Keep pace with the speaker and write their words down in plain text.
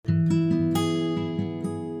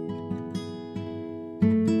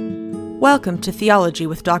Welcome to Theology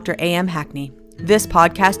with Dr. A.M. Hackney. This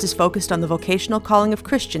podcast is focused on the vocational calling of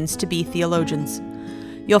Christians to be theologians.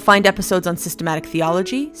 You'll find episodes on systematic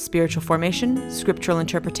theology, spiritual formation, scriptural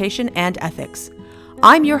interpretation, and ethics.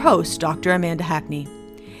 I'm your host, Dr. Amanda Hackney.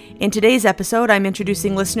 In today's episode, I'm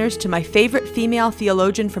introducing listeners to my favorite female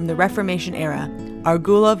theologian from the Reformation Era,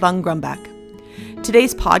 Argula von Grumbach.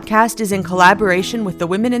 Today's podcast is in collaboration with the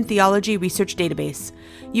Women in Theology Research Database.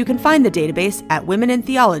 You can find the database at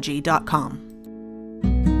womenintheology.com.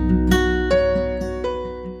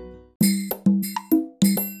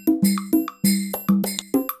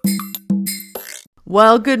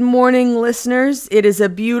 Well, good morning, listeners. It is a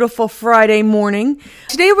beautiful Friday morning.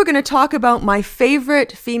 Today we're going to talk about my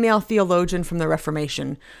favorite female theologian from the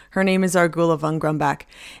Reformation. Her name is Argula von Grumbach.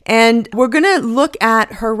 And we're going to look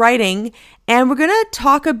at her writing, and we're going to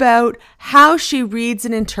talk about how she reads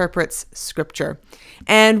and interprets Scripture.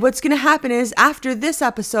 And what's going to happen is, after this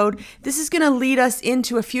episode, this is going to lead us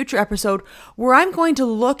into a future episode where I'm going to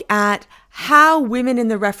look at how women in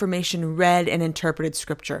the Reformation read and interpreted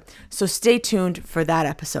Scripture. So stay tuned for that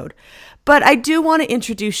episode. But I do want to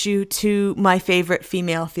introduce you to my favorite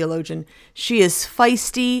female theologian. She is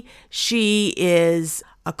feisty. She is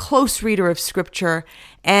a close reader of Scripture.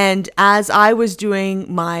 And as I was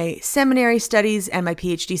doing my seminary studies and my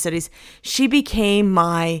PhD studies, she became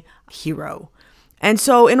my hero. And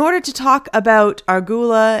so in order to talk about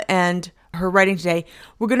Argula and her writing today,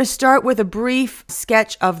 we're going to start with a brief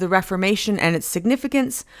sketch of the Reformation and its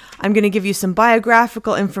significance. I'm going to give you some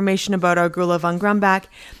biographical information about Argula von Grumbach.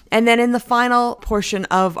 And then in the final portion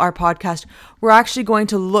of our podcast, we're actually going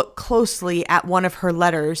to look closely at one of her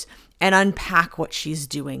letters and unpack what she's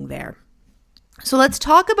doing there. So let's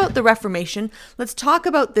talk about the Reformation. Let's talk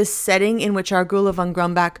about this setting in which Argula von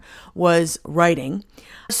Grumbach was writing.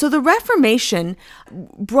 So the Reformation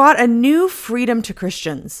brought a new freedom to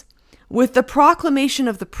Christians. With the proclamation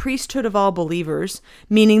of the priesthood of all believers,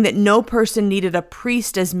 meaning that no person needed a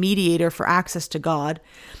priest as mediator for access to God,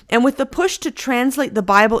 and with the push to translate the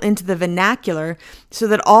Bible into the vernacular so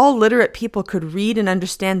that all literate people could read and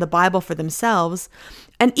understand the Bible for themselves,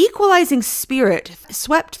 an equalizing spirit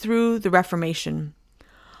swept through the Reformation.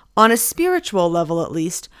 On a spiritual level, at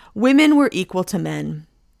least, women were equal to men.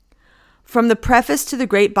 From the preface to the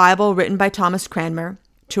Great Bible written by Thomas Cranmer,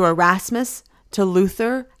 to Erasmus, to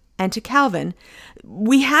Luther, and to Calvin,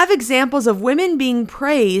 we have examples of women being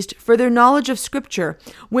praised for their knowledge of Scripture,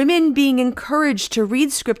 women being encouraged to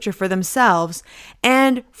read Scripture for themselves,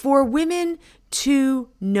 and for women to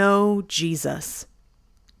know Jesus.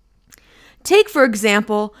 Take, for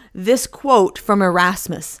example, this quote from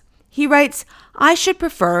Erasmus. He writes, "I should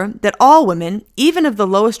prefer that all women, even of the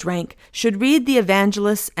lowest rank, should read the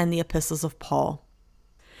evangelists and the epistles of Paul."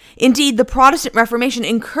 Indeed, the Protestant Reformation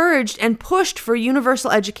encouraged and pushed for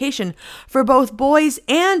universal education for both boys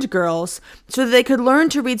and girls so that they could learn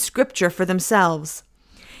to read Scripture for themselves.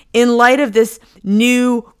 In light of this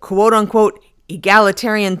new, quote-unquote,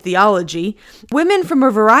 egalitarian theology, women from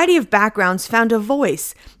a variety of backgrounds found a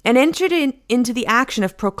voice and entered into the action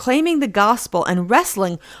of proclaiming the gospel and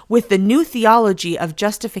wrestling with the new theology of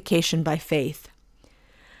justification by faith.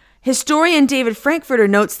 Historian David Frankfurter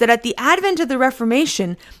notes that at the advent of the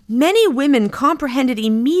Reformation, many women comprehended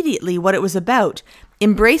immediately what it was about,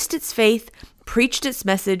 embraced its faith, preached its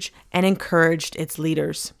message, and encouraged its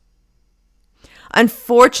leaders.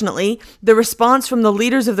 Unfortunately, the response from the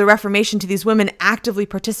leaders of the Reformation to these women actively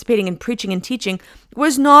participating in preaching and teaching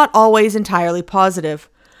was not always entirely positive.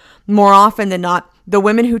 More often than not, the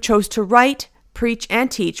women who chose to write, preach,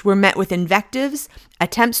 and teach were met with invectives,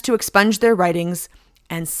 attempts to expunge their writings,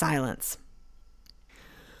 and silence.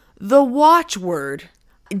 The watchword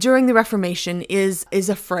during the Reformation is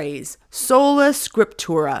a phrase, sola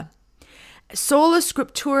scriptura. Sola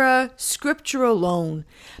scriptura, Scripture alone.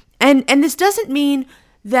 And this doesn't mean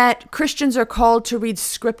that Christians are called to read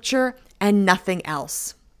Scripture and nothing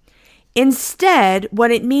else. Instead,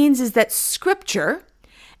 what it means is that Scripture,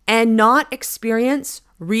 and not experience,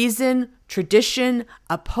 reason, tradition,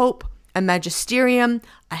 a pope, a magisterium,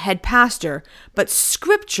 a head pastor, but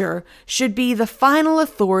Scripture should be the final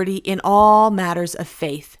authority in all matters of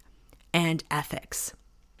faith and ethics.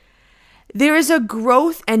 There is a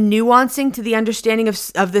growth and nuancing to the understanding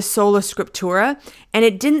of this sola scriptura, and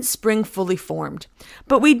it didn't spring fully formed.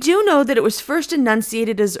 But we do know that it was first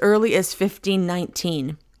enunciated as early as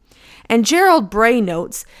 1519. And Gerald Bray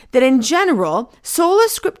notes that in general, sola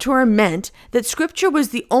scriptura meant that Scripture was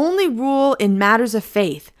the only rule in matters of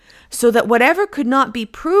faith, so that whatever could not be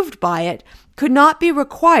proved by it could not be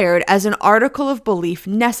required as an article of belief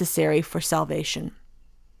necessary for salvation.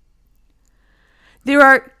 There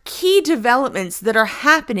are key developments that are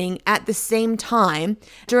happening at the same time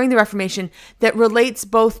during the Reformation that relates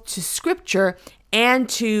both to Scripture and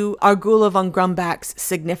to Argula von Grumbach's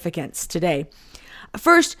significance today.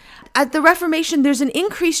 First, at the Reformation, there's an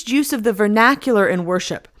increased use of the vernacular in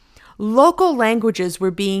worship. Local languages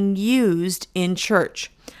were being used in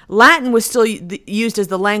church. Latin was still used as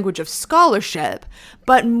the language of scholarship,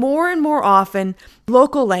 but more and more often,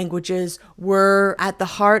 local languages were at the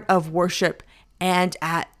heart of worship and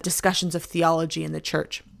at discussions of theology in the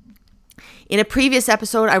church. In a previous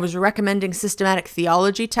episode, I was recommending systematic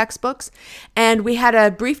theology textbooks, and we had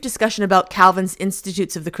a brief discussion about Calvin's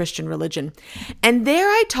Institutes of the Christian Religion. And there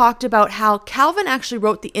I talked about how Calvin actually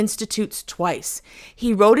wrote the Institutes twice.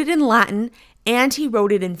 He wrote it in Latin and he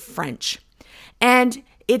wrote it in French. And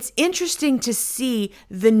it's interesting to see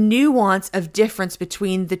the nuance of difference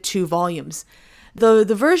between the two volumes. The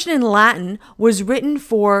version in Latin was written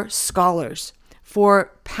for scholars,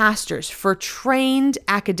 for pastors, for trained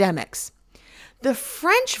academics. The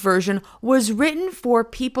French version was written for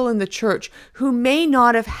people in the church who may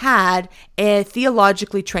not have had a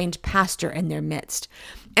theologically trained pastor in their midst.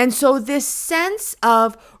 And so this sense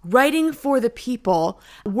of writing for the people,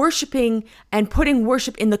 worshiping and putting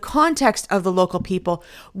worship in the context of the local people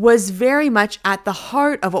was very much at the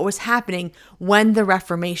heart of what was happening when the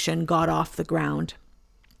Reformation got off the ground.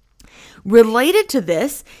 Related to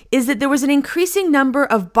this is that there was an increasing number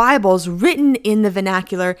of Bibles written in the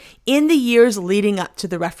vernacular in the years leading up to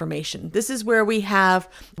the Reformation. This is where we have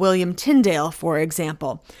William Tyndale, for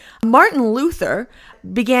example. Martin Luther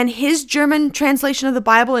began his German translation of the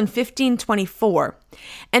Bible in 1524.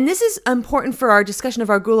 And this is important for our discussion of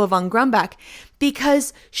Argula von Grumbach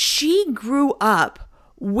because she grew up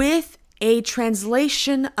with a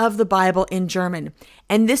translation of the Bible in German.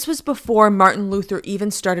 And this was before Martin Luther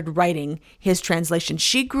even started writing his translation.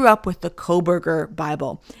 She grew up with the Coburger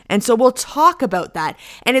Bible. And so we'll talk about that.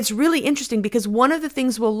 And it's really interesting because one of the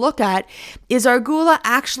things we'll look at is Argula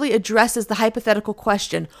actually addresses the hypothetical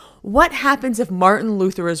question, what happens if Martin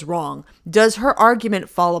Luther is wrong? Does her argument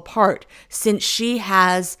fall apart since she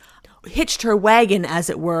has hitched her wagon,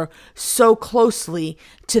 as it were, so closely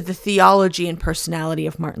to the theology and personality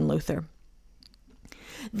of Martin Luther?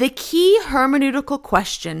 The key hermeneutical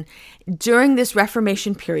question during this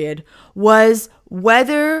Reformation period was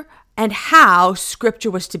whether and how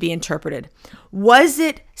Scripture was to be interpreted. Was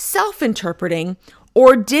it self-interpreting,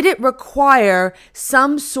 or did it require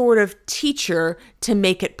some sort of teacher to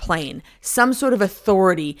make it plain, some sort of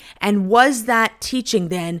authority? And was that teaching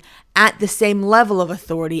then at the same level of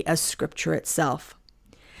authority as Scripture itself?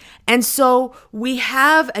 And so we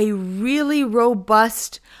have a really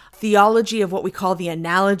robust theology of what we call the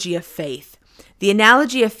analogy of faith. The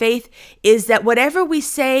analogy of faith is that whatever we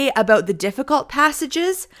say about the difficult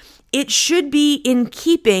passages, it should be in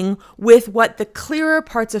keeping with what the clearer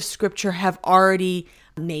parts of Scripture have already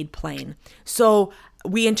made plain. So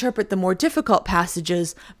we interpret the more difficult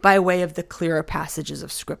passages by way of the clearer passages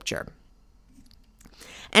of Scripture.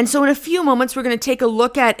 And so in a few moments, we're going to take a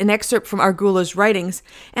look at an excerpt from Argula's writings,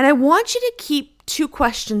 and I want you to keep two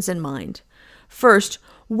questions in mind. First,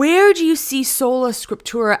 where do you see sola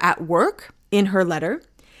scriptura at work in her letter?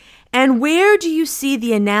 And where do you see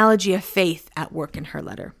the analogy of faith at work in her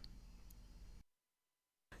letter?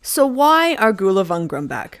 So why Argula von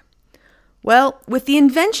Grumbach? Well, with the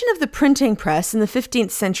invention of the printing press in the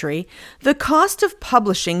 15th century, the cost of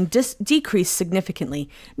publishing decreased significantly,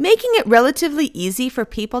 making it relatively easy for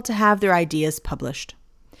people to have their ideas published.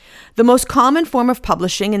 The most common form of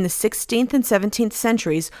publishing in the 16th and 17th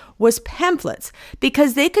centuries was pamphlets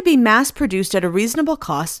because they could be mass-produced at a reasonable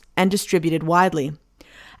cost and distributed widely.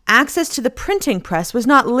 Access to the printing press was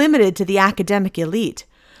not limited to the academic elite,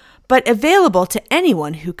 but available to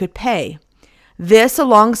anyone who could pay. This,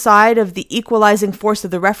 alongside of the equalizing force of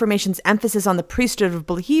the Reformation's emphasis on the priesthood of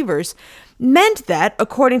believers, meant that,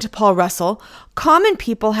 according to Paul Russell, common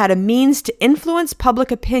people had a means to influence public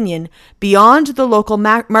opinion beyond the local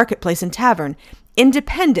marketplace and tavern,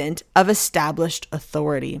 independent of established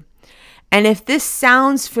authority. And if this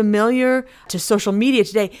sounds familiar to social media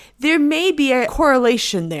today, there may be a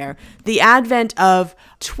correlation there. The advent of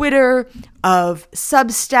Twitter, of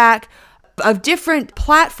Substack, of different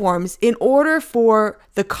platforms in order for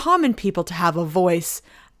the common people to have a voice,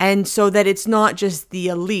 and so that it's not just the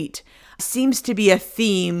elite, seems to be a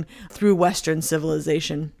theme through Western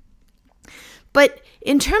civilization. But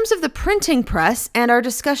in terms of the printing press and our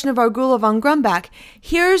discussion of Argula von Grumbach,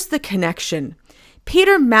 here's the connection.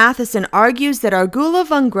 Peter Matheson argues that Argula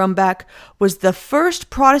von Grumbach was the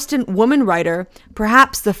first Protestant woman writer,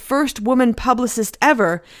 perhaps the first woman publicist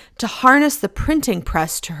ever, to harness the printing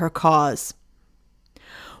press to her cause.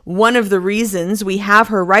 One of the reasons we have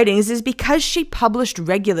her writings is because she published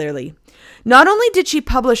regularly. Not only did she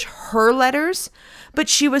publish her letters, but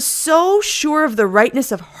she was so sure of the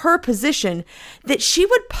rightness of her position that she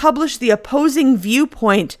would publish the opposing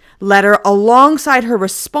viewpoint letter alongside her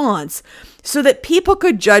response so that people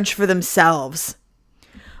could judge for themselves.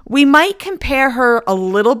 We might compare her a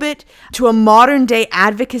little bit to a modern-day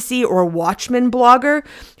advocacy or watchman blogger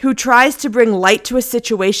who tries to bring light to a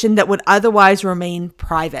situation that would otherwise remain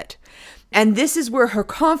private. And this is where her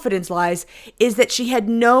confidence lies, is that she had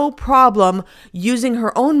no problem using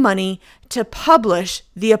her own money to publish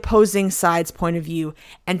the opposing side's point of view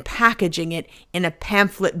and packaging it in a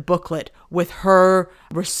pamphlet booklet with her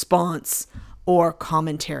response or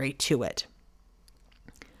commentary to it.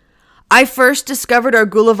 I first discovered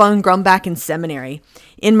Argula von Grumbach in seminary.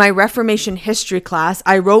 In my Reformation history class,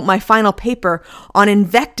 I wrote my final paper on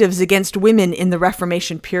invectives against women in the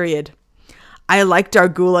Reformation period. I liked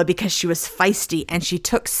Argula because she was feisty and she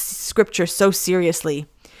took scripture so seriously.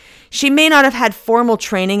 She may not have had formal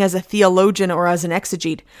training as a theologian or as an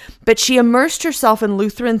exegete, but she immersed herself in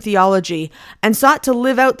Lutheran theology and sought to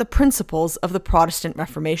live out the principles of the Protestant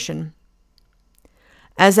Reformation.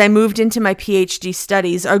 As I moved into my PhD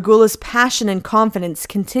studies, Argula's passion and confidence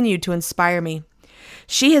continued to inspire me.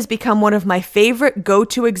 She has become one of my favorite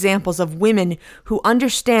go-to examples of women who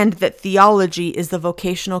understand that theology is the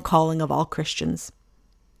vocational calling of all Christians.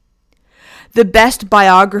 The best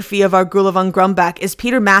biography of Argula von Grumbach is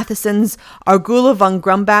Peter Matheson's Argula von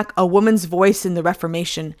Grumbach, A Woman's Voice in the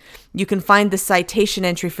Reformation. You can find the citation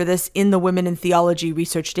entry for this in the Women in Theology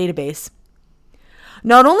Research Database.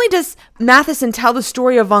 Not only does Matheson tell the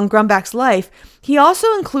story of von Grumbach's life, he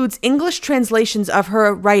also includes English translations of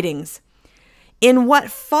her writings. In what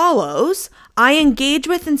follows, I engage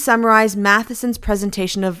with and summarize Matheson's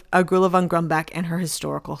presentation of Argula von Grumbach and her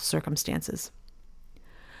historical circumstances.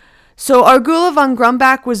 So Argula von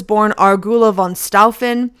Grumbach was born Argula von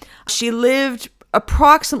Staufen. She lived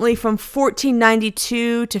approximately from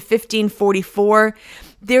 1492 to 1544.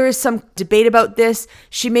 There is some debate about this.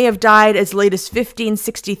 She may have died as late as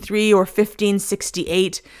 1563 or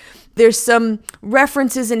 1568. There's some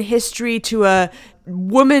references in history to a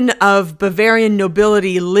woman of Bavarian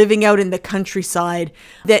nobility living out in the countryside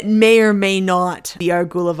that may or may not be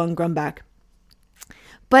Argula von Grumbach.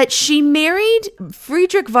 But she married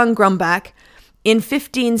Friedrich von Grumbach in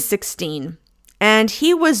 1516, and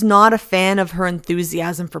he was not a fan of her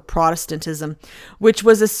enthusiasm for Protestantism, which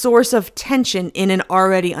was a source of tension in an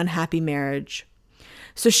already unhappy marriage.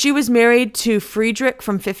 So she was married to Friedrich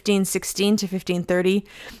from 1516 to 1530,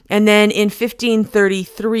 and then in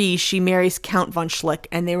 1533 she marries Count von Schlick,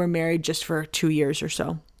 and they were married just for 2 years or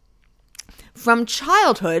so. From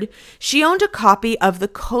childhood, she owned a copy of the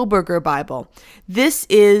Coburger Bible. This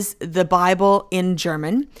is the Bible in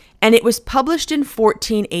German, and it was published in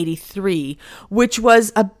 1483, which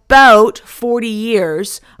was about 40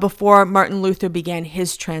 years before Martin Luther began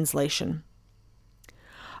his translation.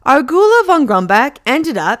 Argula von Grumbach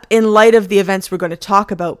ended up, in light of the events we're going to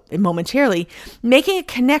talk about momentarily, making a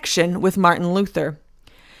connection with Martin Luther.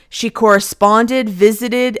 She corresponded,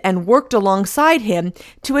 visited, and worked alongside him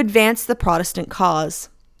to advance the Protestant cause.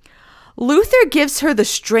 Luther gives her the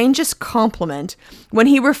strangest compliment when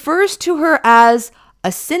he refers to her as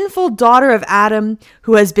a sinful daughter of Adam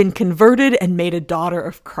who has been converted and made a daughter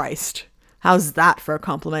of Christ. How's that for a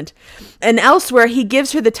compliment? And elsewhere, he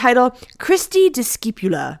gives her the title Christi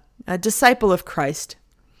Discipula, a disciple of Christ.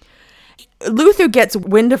 Luther gets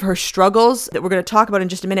wind of her struggles that we're going to talk about in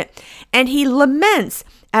just a minute, and he laments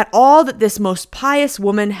at all that this most pious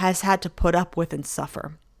woman has had to put up with and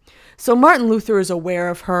suffer. So Martin Luther is aware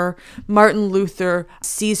of her. Martin Luther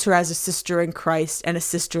sees her as a sister in Christ and a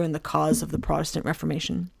sister in the cause of the Protestant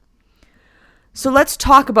Reformation. So let's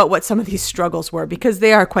talk about what some of these struggles were, because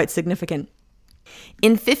they are quite significant.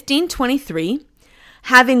 In 1523,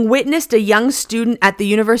 having witnessed a young student at the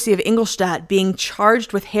University of Ingolstadt being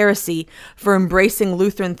charged with heresy for embracing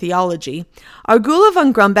Lutheran theology, Argula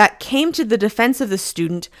von Grumbach came to the defense of the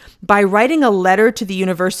student by writing a letter to the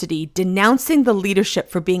university denouncing the leadership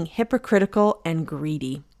for being hypocritical and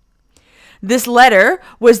greedy. This letter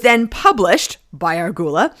was then published by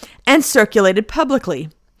Argula and circulated publicly.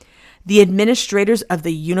 The administrators of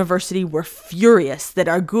the university were furious that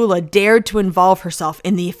Argula dared to involve herself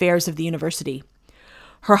in the affairs of the university.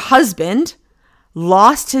 Her husband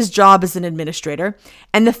lost his job as an administrator,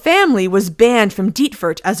 and the family was banned from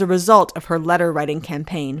Dietfurt as a result of her letter-writing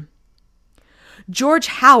campaign. George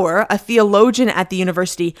Hauer, a theologian at the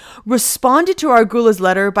university, responded to Argula's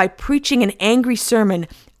letter by preaching an angry sermon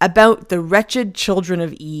about the wretched children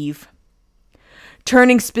of Eve.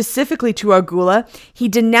 Turning specifically to Argula, he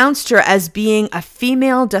denounced her as being a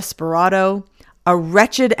female desperado, a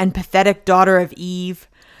wretched and pathetic daughter of Eve,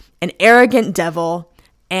 an arrogant devil,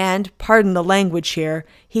 and, pardon the language here,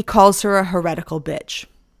 he calls her a heretical bitch.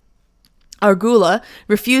 Argula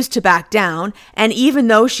refused to back down, and even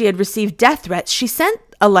though she had received death threats, she sent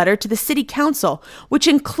a letter to the city council, which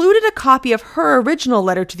included a copy of her original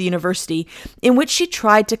letter to the university, in which she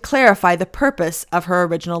tried to clarify the purpose of her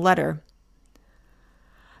original letter.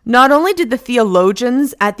 Not only did the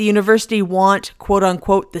theologians at the university want,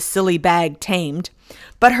 quote-unquote, the silly bag tamed,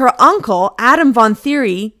 but her uncle, Adam von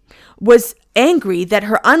Theory, was angry that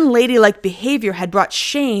her unladylike behavior had brought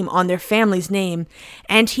shame on their family's name,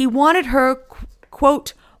 and he wanted her,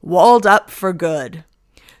 quote, walled up for good.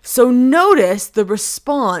 So notice the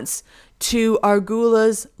response to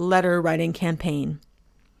Argula's letter-writing campaign.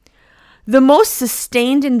 The most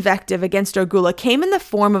sustained invective against Argula came in the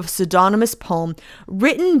form of a pseudonymous poem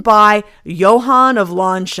written by Johann of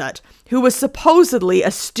Landshut, who was supposedly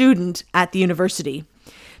a student at the university.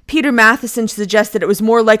 Peter Matheson suggests that it was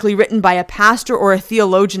more likely written by a pastor or a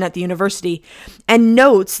theologian at the university, and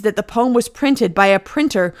notes that the poem was printed by a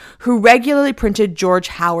printer who regularly printed George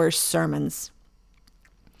Hauer's sermons.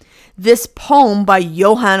 This poem by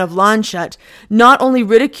Johann of Landshut not only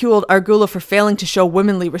ridiculed Argula for failing to show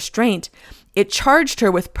womanly restraint, it charged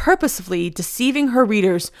her with purposefully deceiving her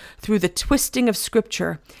readers through the twisting of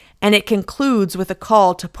scripture, and it concludes with a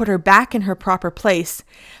call to put her back in her proper place,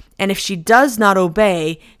 and if she does not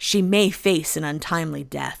obey, she may face an untimely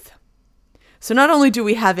death. So not only do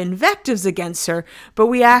we have invectives against her, but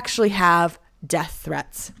we actually have death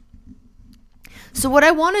threats. So what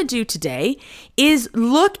I want to do today is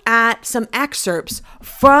look at some excerpts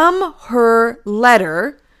from her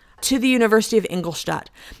letter to the University of Ingolstadt.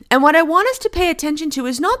 And what I want us to pay attention to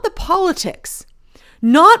is not the politics,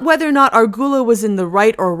 not whether or not Argula was in the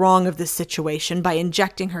right or wrong of this situation by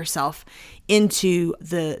injecting herself into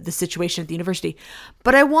the situation at the university,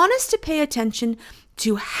 but I want us to pay attention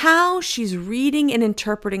to how she's reading and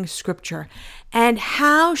interpreting scripture and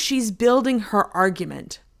how she's building her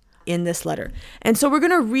argument in this letter. And so we're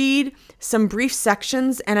going to read some brief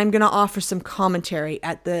sections, and I'm going to offer some commentary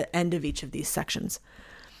at the end of each of these sections.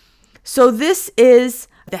 So this is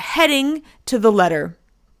the heading to the letter: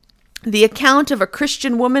 the account of a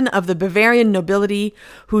Christian woman of the Bavarian nobility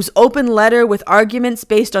whose open letter with arguments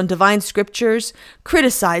based on divine scriptures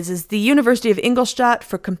criticizes the University of Ingolstadt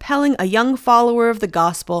for compelling a young follower of the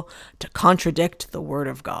gospel to contradict the word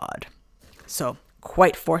of God. So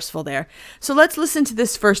quite forceful there. So let's listen to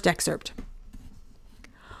this first excerpt.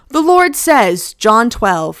 The Lord says, John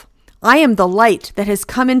 12, I am the light that has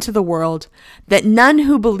come into the world, that none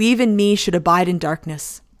who believe in me should abide in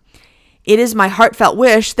darkness. It is my heartfelt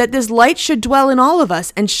wish that this light should dwell in all of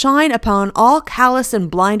us and shine upon all callous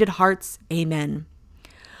and blinded hearts. Amen.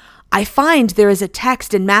 I find there is a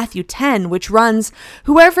text in Matthew 10 which runs,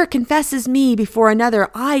 Whoever confesses me before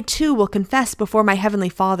another, I too will confess before my heavenly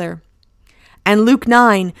Father. And Luke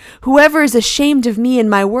 9, whoever is ashamed of me and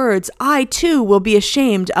my words, I too will be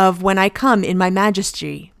ashamed of when I come in my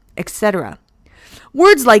majesty, etc.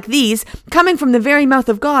 Words like these, coming from the very mouth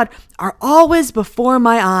of God, are always before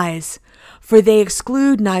my eyes, for they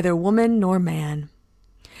exclude neither woman nor man.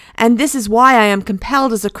 And this is why I am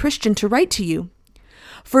compelled as a Christian to write to you.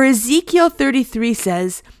 For Ezekiel 33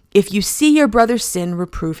 says, If you see your brother sin,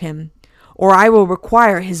 reprove him, or I will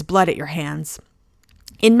require his blood at your hands.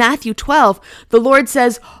 In Matthew 12, the Lord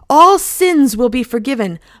says, all sins will be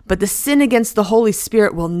forgiven, but the sin against the Holy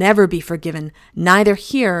Spirit will never be forgiven, neither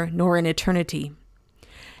here nor in eternity.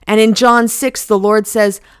 And in John 6, the Lord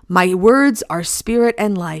says, my words are spirit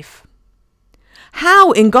and life.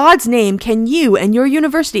 How, in God's name, can you and your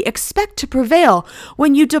university expect to prevail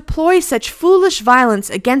when you deploy such foolish violence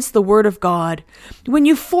against the word of God, when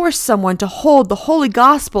you force someone to hold the holy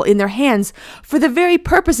gospel in their hands for the very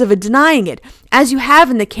purpose of denying it, as you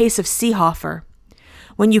have in the case of Seehofer,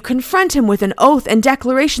 when you confront him with an oath and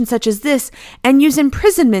declaration such as this, and use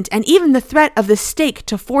imprisonment and even the threat of the stake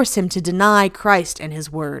to force him to deny Christ and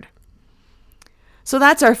his word? So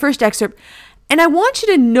that's our first excerpt. And I want you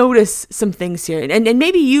to notice some things here, and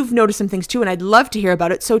maybe you've noticed some things too, and I'd love to hear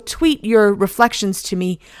about it. So tweet your reflections to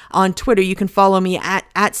me on Twitter. You can follow me at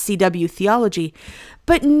CW Theology.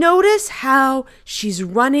 But notice how she's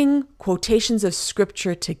running quotations of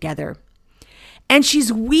scripture together. And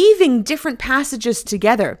she's weaving different passages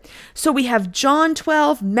together. So we have John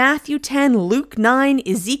 12, Matthew 10, Luke 9,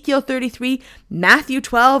 Ezekiel 33, Matthew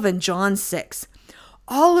 12, and John 6.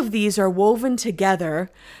 All of these are woven together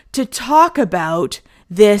to talk about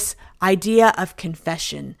this idea of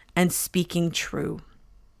confession and speaking true.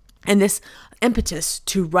 And this impetus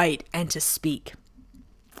to write and to speak.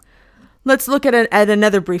 Let's look at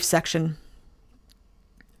another brief section.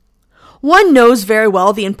 One knows very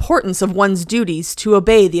well the importance of one's duties to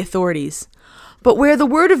obey the authorities. But where the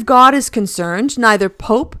word of God is concerned, neither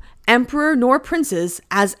pope, emperor, nor princes,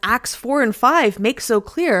 as Acts 4 and 5 make so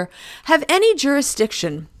clear, have any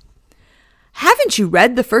jurisdiction. Haven't you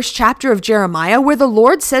read the first chapter of Jeremiah where the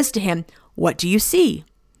Lord says to him, "What do you see?"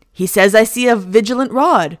 He says, "I see a vigilant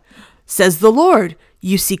rod." Says the Lord,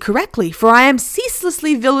 "You see correctly, for I am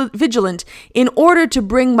ceaselessly vigilant in order to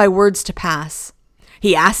bring my words to pass."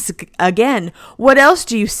 He asks again, "What else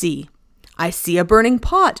do you see?" "I see a burning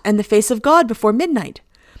pot and the face of God before midnight."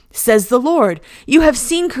 Says the Lord, "You have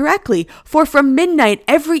seen correctly, for from midnight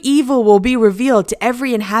every evil will be revealed to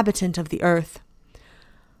every inhabitant of the earth."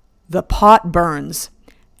 The pot burns,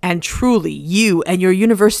 and truly you and your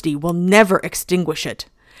university will never extinguish it.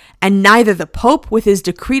 And neither the Pope with his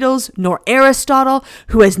decretals, nor Aristotle,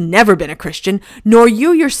 who has never been a Christian, nor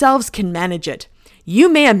you yourselves can manage it. You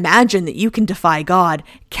may imagine that you can defy God,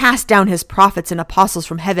 cast down his prophets and apostles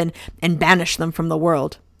from heaven, and banish them from the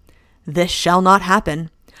world. This shall not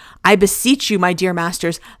happen. I beseech you, my dear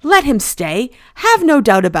masters, let him stay. Have no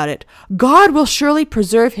doubt about it. God will surely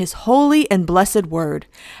preserve his holy and blessed word,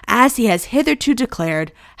 as he has hitherto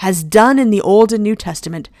declared, has done in the Old and New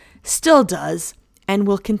Testament, still does, and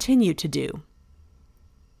will continue to do.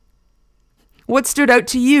 What stood out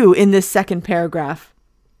to you in this second paragraph?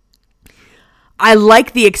 I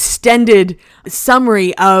like the extended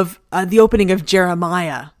summary of the opening of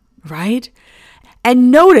Jeremiah, right?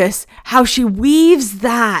 And notice how she weaves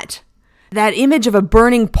that image of a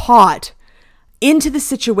burning pot into the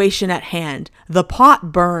situation at hand. The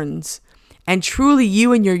pot burns, and truly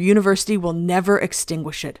you and your university will never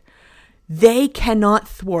extinguish it. They cannot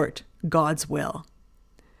thwart God's will.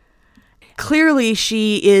 Clearly,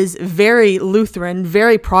 she is very Lutheran,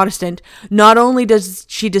 very Protestant. Not only does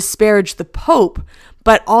she disparage the Pope,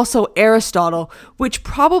 but also Aristotle, which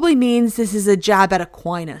probably means this is a jab at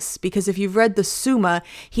Aquinas, because if you've read the Summa,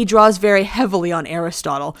 he draws very heavily on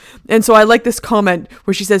Aristotle. And so I like this comment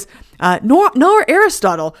where she says, nor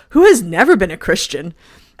Aristotle, who has never been a Christian.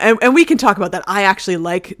 And we can talk about that. I actually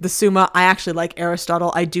like the Summa. I actually like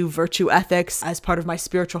Aristotle. I do virtue ethics as part of my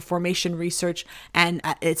spiritual formation research, and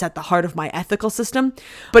it's at the heart of my ethical system.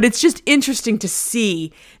 But it's just interesting to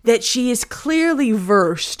see that she is clearly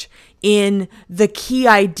versed in the key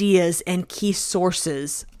ideas and key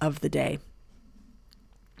sources of the day.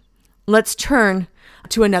 Let's turn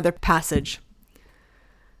to another passage.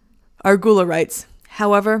 Argula writes,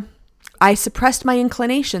 "However, I suppressed my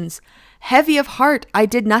inclinations. Heavy of heart, I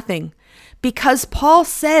did nothing, because Paul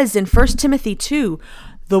says in 1 Timothy 2,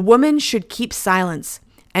 the woman should keep silence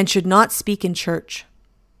and should not speak in church.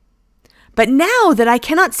 But now that I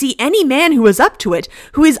cannot see any man who is up to it,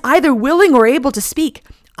 who is either willing or able to speak,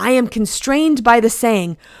 I am constrained by the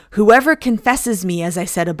saying, whoever confesses me, as I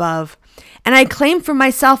said above. And I claim for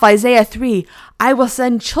myself Isaiah 3, I will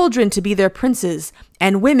send children to be their princes,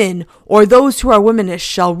 and women, or those who are womanish,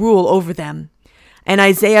 shall rule over them. And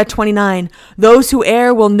Isaiah 29, those who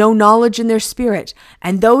err will know knowledge in their spirit,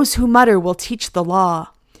 and those who mutter will teach the law.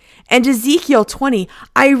 And Ezekiel 20,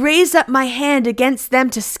 I raise up my hand against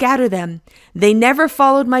them to scatter them. They never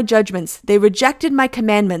followed my judgments. They rejected my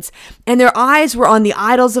commandments, and their eyes were on the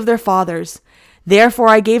idols of their fathers. Therefore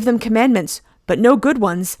I gave them commandments, but no good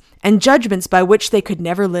ones, and judgments by which they could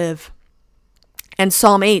never live. And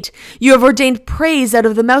Psalm 8, you have ordained praise out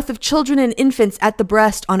of the mouth of children and infants at the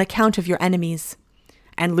breast on account of your enemies.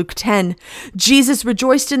 And Luke 10, Jesus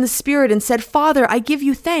rejoiced in the Spirit and said, Father, I give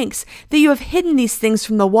you thanks that you have hidden these things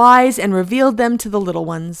from the wise and revealed them to the little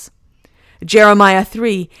ones. Jeremiah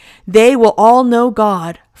 3, they will all know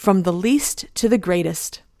God, from the least to the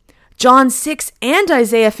greatest. John 6 and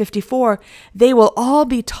Isaiah 54, they will all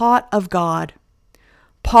be taught of God.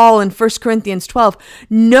 Paul in 1 Corinthians 12,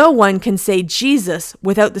 no one can say Jesus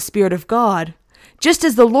without the Spirit of God. Just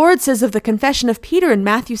as the Lord says of the confession of Peter in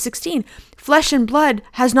Matthew 16, flesh and blood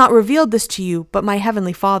has not revealed this to you, but my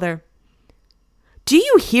heavenly Father. Do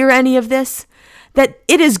you hear any of this? That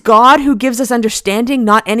it is God who gives us understanding,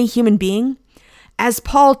 not any human being? As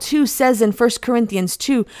Paul too says in 1 Corinthians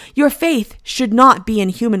 2, your faith should not be in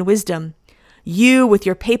human wisdom. You, with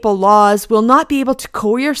your papal laws, will not be able to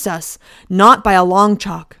coerce us, not by a long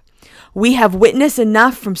chalk. We have witness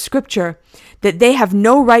enough from Scripture that they have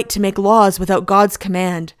no right to make laws without God's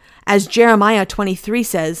command. As Jeremiah 23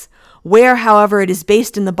 says, where, however, it is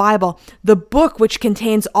based in the Bible, the book which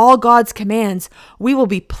contains all God's commands, we will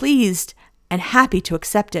be pleased and happy to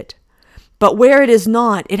accept it. But where it is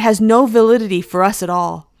not, it has no validity for us at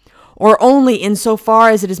all. or only in so far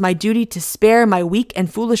as it is my duty to spare my weak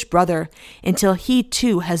and foolish brother until he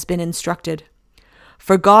too has been instructed.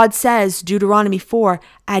 For God says, Deuteronomy 4,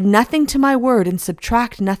 add nothing to my word and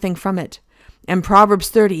subtract nothing from it. And Proverbs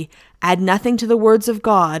 30, add nothing to the words of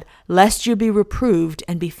God, lest you be reproved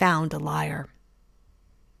and be found a liar.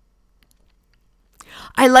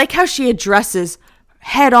 I like how she addresses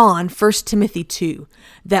head on 1 Timothy 2,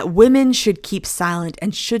 that women should keep silent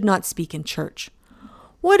and should not speak in church.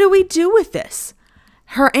 What do we do with this?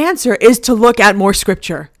 Her answer is to look at more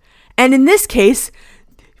scripture. And in this case,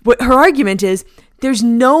 what her argument is, there's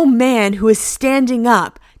no man who is standing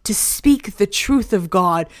up to speak the truth of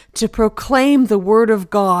God, to proclaim the word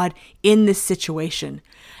of God in this situation.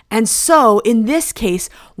 And so, in this case,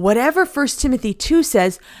 whatever 1 Timothy 2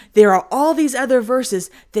 says, there are all these other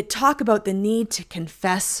verses that talk about the need to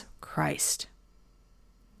confess Christ.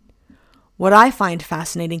 What I find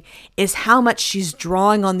fascinating is how much she's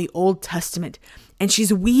drawing on the Old Testament, and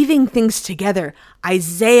she's weaving things together.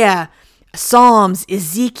 Isaiah, Psalms,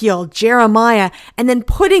 Ezekiel, Jeremiah, and then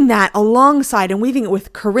putting that alongside and weaving it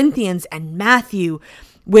with Corinthians and Matthew,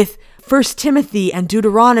 with 1 Timothy and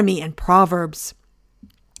Deuteronomy and Proverbs.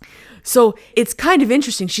 So it's kind of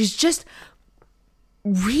interesting. She's just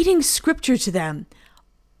reading scripture to them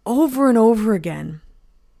over and over again.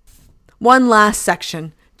 One last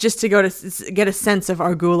section, just to get a sense of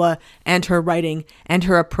Argula and her writing and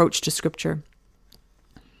her approach to scripture.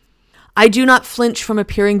 I do not flinch from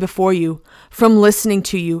appearing before you, from listening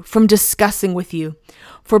to you, from discussing with you.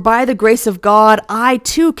 For by the grace of God, I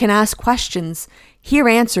too can ask questions, hear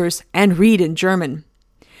answers, and read in German.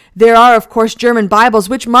 There are, of course, German Bibles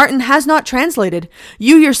which Martin has not translated.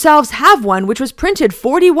 You yourselves have one which was printed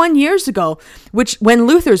 41 years ago, when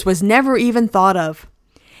Luther's was never even thought of.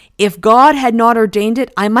 If God had not ordained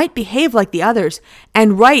it, I might behave like the others,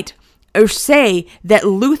 and write or say that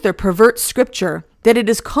Luther perverts Scripture, that it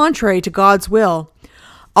is contrary to God's will.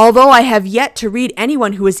 Although I have yet to read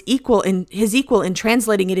anyone who is his equal in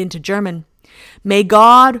translating it into German. May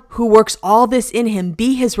God, who works all this in him,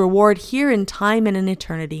 be his reward here in time and in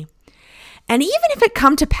eternity. And even if it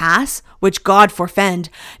come to pass, which God forfend,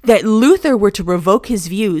 that Luther were to revoke his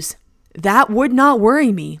views, that would not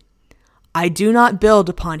worry me. I do not build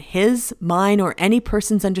upon his, mine, or any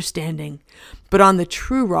person's understanding, but on the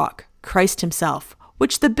true rock, Christ himself,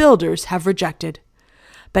 which the builders have rejected.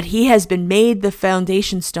 But he has been made the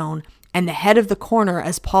foundation stone and the head of the corner,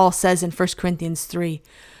 as Paul says in 1 Corinthians 3.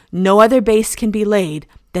 No other base can be laid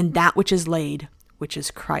than that which is laid, which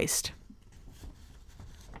is Christ.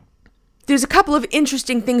 There's a couple of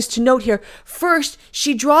interesting things to note here. First,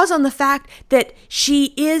 she draws on the fact that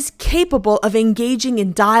she is capable of engaging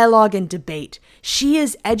in dialogue and debate. She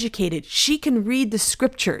is educated. She can read the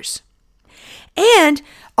scriptures. And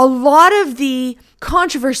a lot of the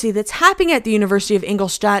controversy that's happening at the University of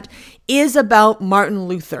Ingolstadt is about Martin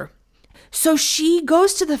Luther. So she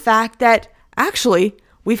goes to the fact that, actually,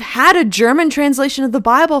 we've had a German translation of the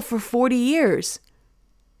Bible for 40 years.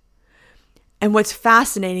 And what's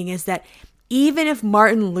fascinating is that even if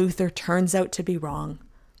Martin Luther turns out to be wrong,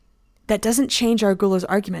 that doesn't change Argula's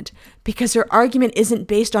argument, because her argument isn't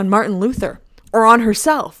based on Martin Luther or on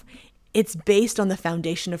herself. It's based on the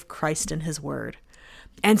foundation of Christ and his word.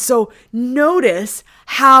 And so notice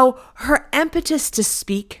how her impetus to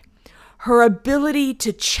speak, her ability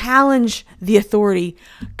to challenge the authority,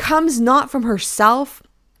 comes not from herself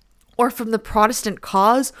or from the Protestant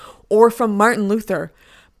cause or from Martin Luther,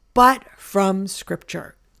 but from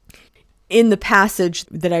Scripture. In the passage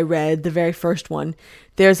that I read, the very first one,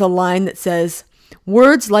 there's a line that says,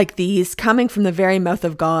 "Words like these, coming from the very mouth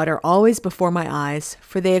of God, are always before my eyes,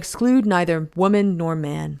 for they exclude neither woman nor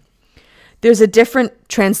man." There's a different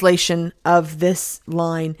translation of this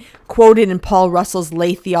line quoted in Paul Russell's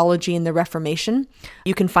Lay Theology in the Reformation.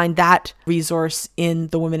 You can find that resource in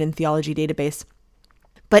the Women in Theology database.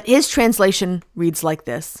 But his translation reads like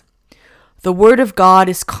this: "The word of God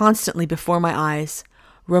is constantly before my eyes,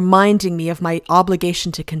 reminding me of my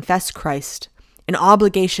obligation to confess Christ, an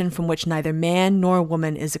obligation from which neither man nor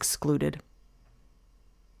woman is excluded."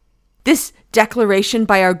 This declaration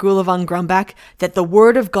by Argula von Grumbach, that the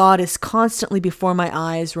word of God is constantly before my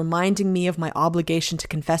eyes, reminding me of my obligation to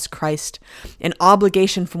confess Christ, an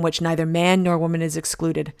obligation from which neither man nor woman is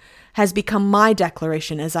excluded, has become my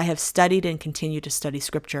declaration as I have studied and continue to study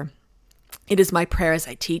Scripture. It is my prayer as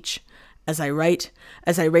I teach, as I write,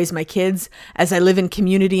 as I raise my kids, as I live in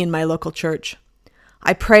community in my local church.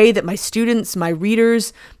 I pray that my students, my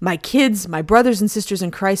readers, my kids, my brothers and sisters in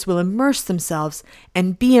Christ will immerse themselves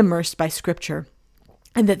and be immersed by Scripture,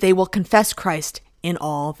 and that they will confess Christ in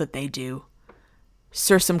all that they do.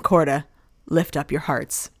 Sursum corda, lift up your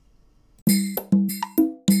hearts. you.